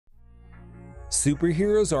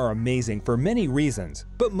Superheroes are amazing for many reasons,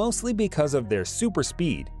 but mostly because of their super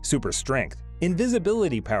speed, super strength,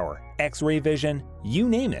 invisibility power, X-ray vision, you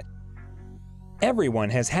name it. Everyone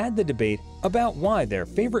has had the debate about why their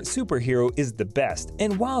favorite superhero is the best,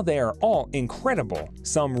 and while they are all incredible,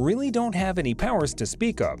 some really don't have any powers to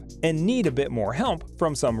speak of and need a bit more help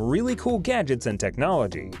from some really cool gadgets and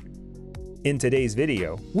technology. In today's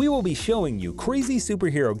video, we will be showing you crazy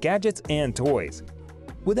superhero gadgets and toys.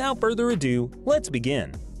 Without further ado, let's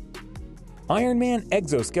begin. Iron Man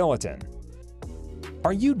Exoskeleton.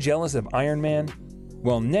 Are you jealous of Iron Man?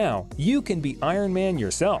 Well, now you can be Iron Man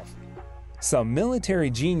yourself. Some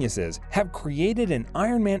military geniuses have created an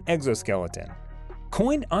Iron Man exoskeleton.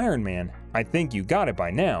 Coined Iron Man, I think you got it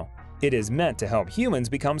by now, it is meant to help humans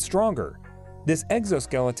become stronger. This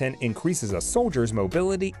exoskeleton increases a soldier's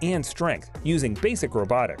mobility and strength using basic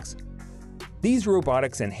robotics. These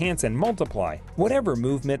robotics enhance and multiply whatever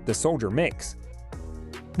movement the soldier makes.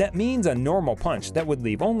 That means a normal punch that would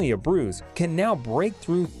leave only a bruise can now break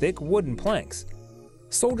through thick wooden planks.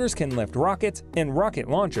 Soldiers can lift rockets and rocket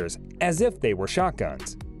launchers as if they were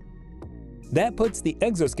shotguns. That puts the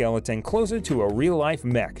exoskeleton closer to a real-life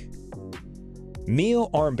mech.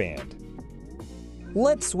 Meal Armband.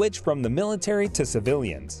 Let's switch from the military to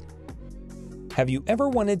civilians. Have you ever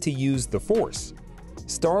wanted to use the Force?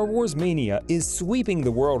 Star Wars mania is sweeping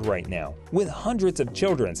the world right now, with hundreds of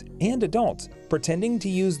children and adults pretending to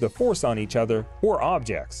use the Force on each other or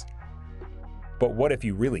objects. But what if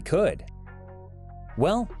you really could?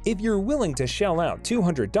 Well, if you're willing to shell out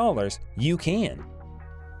 $200, you can.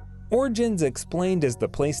 Origins Explained is the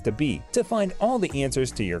place to be to find all the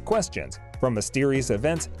answers to your questions, from mysterious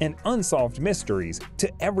events and unsolved mysteries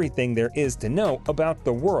to everything there is to know about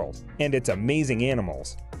the world and its amazing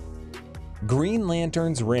animals. Green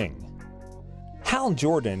Lantern's Ring. Hal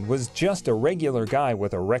Jordan was just a regular guy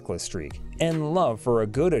with a reckless streak and love for a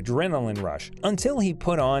good adrenaline rush until he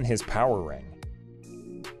put on his power ring.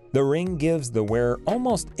 The ring gives the wearer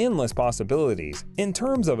almost endless possibilities in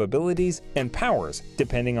terms of abilities and powers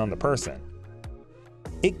depending on the person.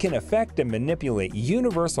 It can affect and manipulate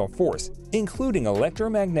universal force, including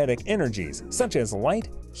electromagnetic energies such as light,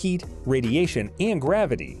 heat, radiation, and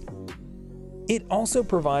gravity. It also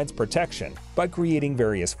provides protection by creating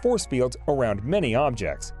various force fields around many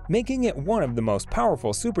objects, making it one of the most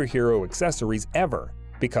powerful superhero accessories ever,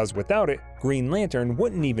 because without it, Green Lantern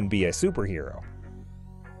wouldn't even be a superhero.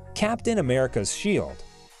 Captain America's Shield.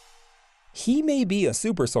 He may be a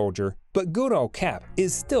super soldier, but good old Cap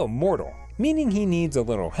is still mortal, meaning he needs a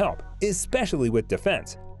little help, especially with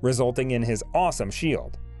defense, resulting in his awesome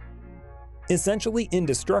shield. Essentially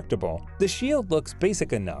indestructible, the shield looks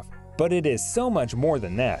basic enough, but it is so much more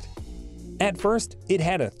than that. At first, it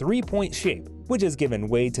had a 3-point shape, which has given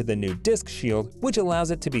way to the new disc shield, which allows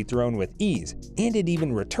it to be thrown with ease, and it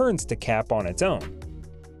even returns to Cap on its own.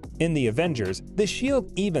 In the Avengers, the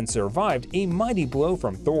shield even survived a mighty blow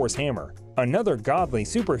from Thor's hammer, another godly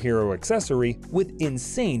superhero accessory with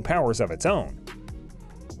insane powers of its own.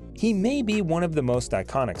 He may be one of the most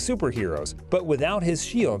iconic superheroes, but without his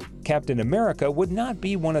shield, Captain America would not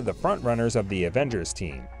be one of the frontrunners of the Avengers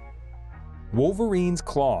team. Wolverine's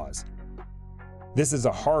Claws. This is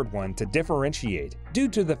a hard one to differentiate due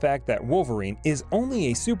to the fact that Wolverine is only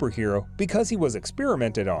a superhero because he was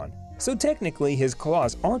experimented on, so technically his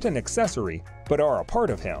claws aren't an accessory but are a part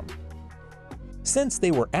of him. Since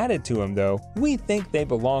they were added to him though, we think they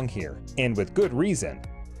belong here, and with good reason.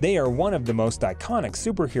 They are one of the most iconic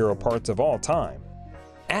superhero parts of all time.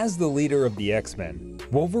 As the leader of the X-Men,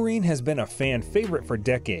 Wolverine has been a fan favorite for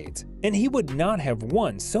decades, and he would not have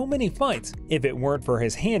won so many fights if it weren't for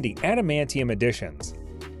his handy adamantium additions.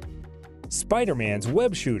 Spider-Man's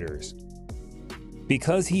Web Shooters.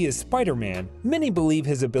 Because he is Spider-Man, many believe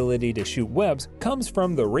his ability to shoot webs comes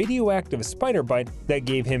from the radioactive spider bite that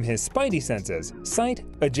gave him his spidey senses, sight,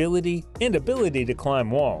 agility, and ability to climb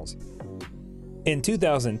walls. In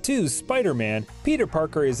 2002's Spider-Man, Peter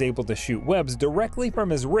Parker is able to shoot webs directly from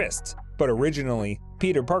his wrists, but originally,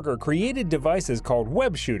 Peter Parker created devices called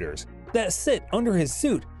web shooters that sit under his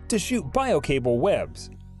suit to shoot biocable webs.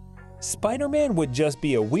 Spider-Man would just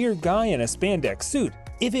be a weird guy in a spandex suit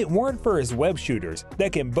if it weren't for his web shooters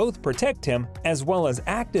that can both protect him as well as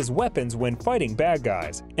act as weapons when fighting bad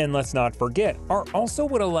guys, and let's not forget, are also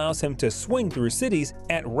what allows him to swing through cities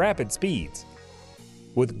at rapid speeds.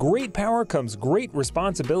 With great power comes great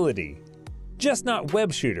responsibility. Just not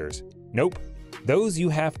web shooters. Nope, those you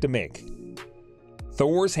have to make.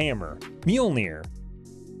 Thor's hammer, Mjolnir.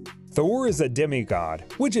 Thor is a demigod,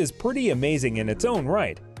 which is pretty amazing in its own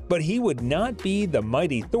right, But he would not be the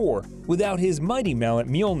mighty Thor without his mighty mallet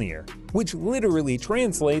Mjolnir, which literally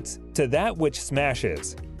translates to that which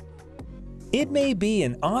smashes. It may be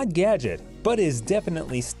an odd gadget, but is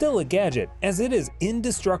definitely still a gadget as it is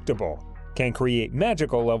indestructible, can create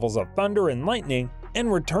magical levels of thunder and lightning,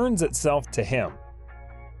 and returns itself to him.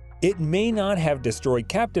 It may not have destroyed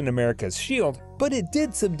Captain America's shield, but it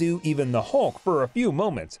did subdue even the Hulk for a few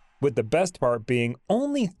moments, with the best part being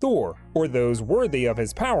only Thor, or those worthy of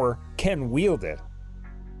his power, can wield it.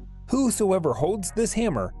 Whosoever holds this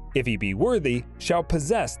hammer, if he be worthy, shall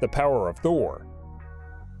possess the power of Thor.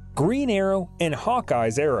 Green Arrow and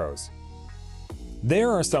Hawkeye's arrows.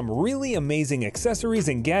 There are some really amazing accessories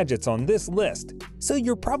and gadgets on this list, so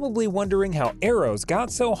you're probably wondering how arrows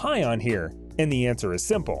got so high on here, and the answer is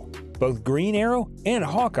simple. Both Green Arrow and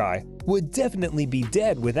Hawkeye would definitely be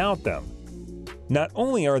dead without them. Not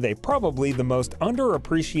only are they probably the most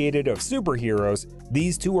underappreciated of superheroes,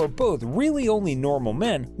 these two are both really only normal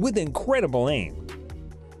men with incredible aim.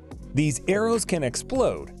 These arrows can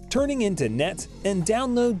explode, turning into nets and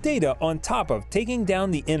download data on top of taking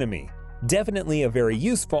down the enemy. Definitely a very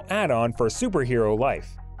useful add-on for superhero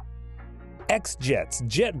life. X-Jet's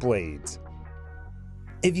Jet Blades.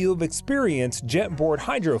 If you have experienced jetboard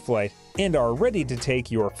hydroflight and are ready to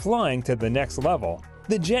take your flying to the next level,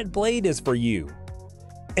 the Jet Blade is for you.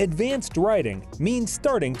 Advanced riding means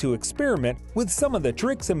starting to experiment with some of the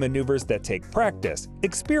tricks and maneuvers that take practice,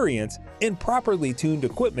 experience, and properly tuned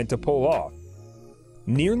equipment to pull off.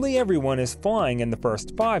 Nearly everyone is flying in the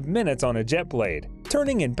first 5 minutes on a jet blade,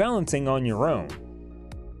 turning and balancing on your own.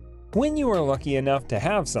 When you are lucky enough to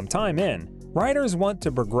have some time in, riders want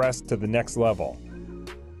to progress to the next level.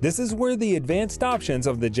 This is where the advanced options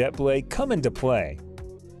of the jet blade come into play.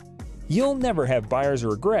 You'll never have buyer's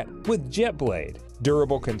regret with jet blade.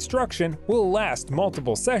 Durable construction will last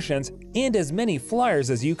multiple sessions and as many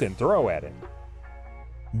flyers as you can throw at it.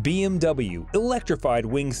 BMW Electrified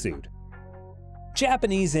Wingsuit.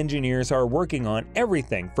 Japanese engineers are working on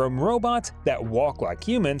everything from robots that walk like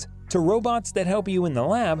humans, to robots that help you in the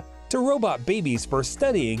lab, to robot babies for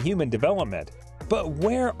studying human development. But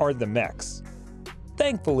where are the mechs?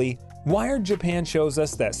 Thankfully, Wired Japan shows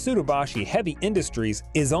us that Tsutobashi Heavy Industries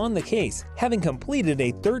is on the case, having completed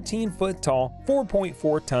a 13-foot-tall,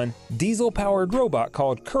 4.4-ton diesel-powered robot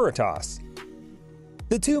called Kuritas.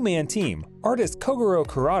 The two-man team, artist Kogoro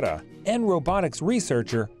Kurata and robotics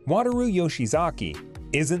researcher Wataru Yoshizaki,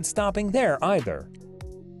 isn't stopping there either.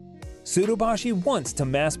 Tsutobashi wants to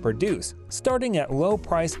mass produce, starting at low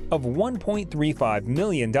price of $1.35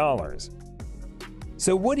 million.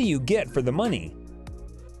 So what do you get for the money?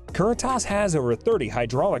 Kuritas has over 30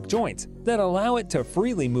 hydraulic joints that allow it to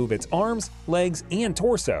freely move its arms, legs, and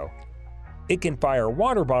torso. It can fire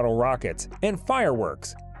water bottle rockets and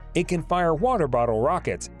fireworks. It can fire water bottle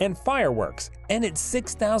rockets and fireworks, and its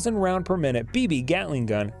 6,000 round per minute BB Gatling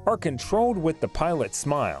gun are controlled with the pilot's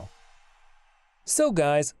smile. So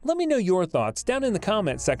guys, let me know your thoughts down in the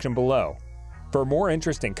comment section below. For more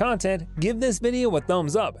interesting content, give this video a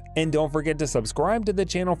thumbs up, and don't forget to subscribe to the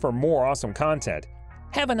channel for more awesome content.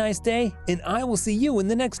 Have a nice day, and I will see you in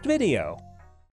the next video.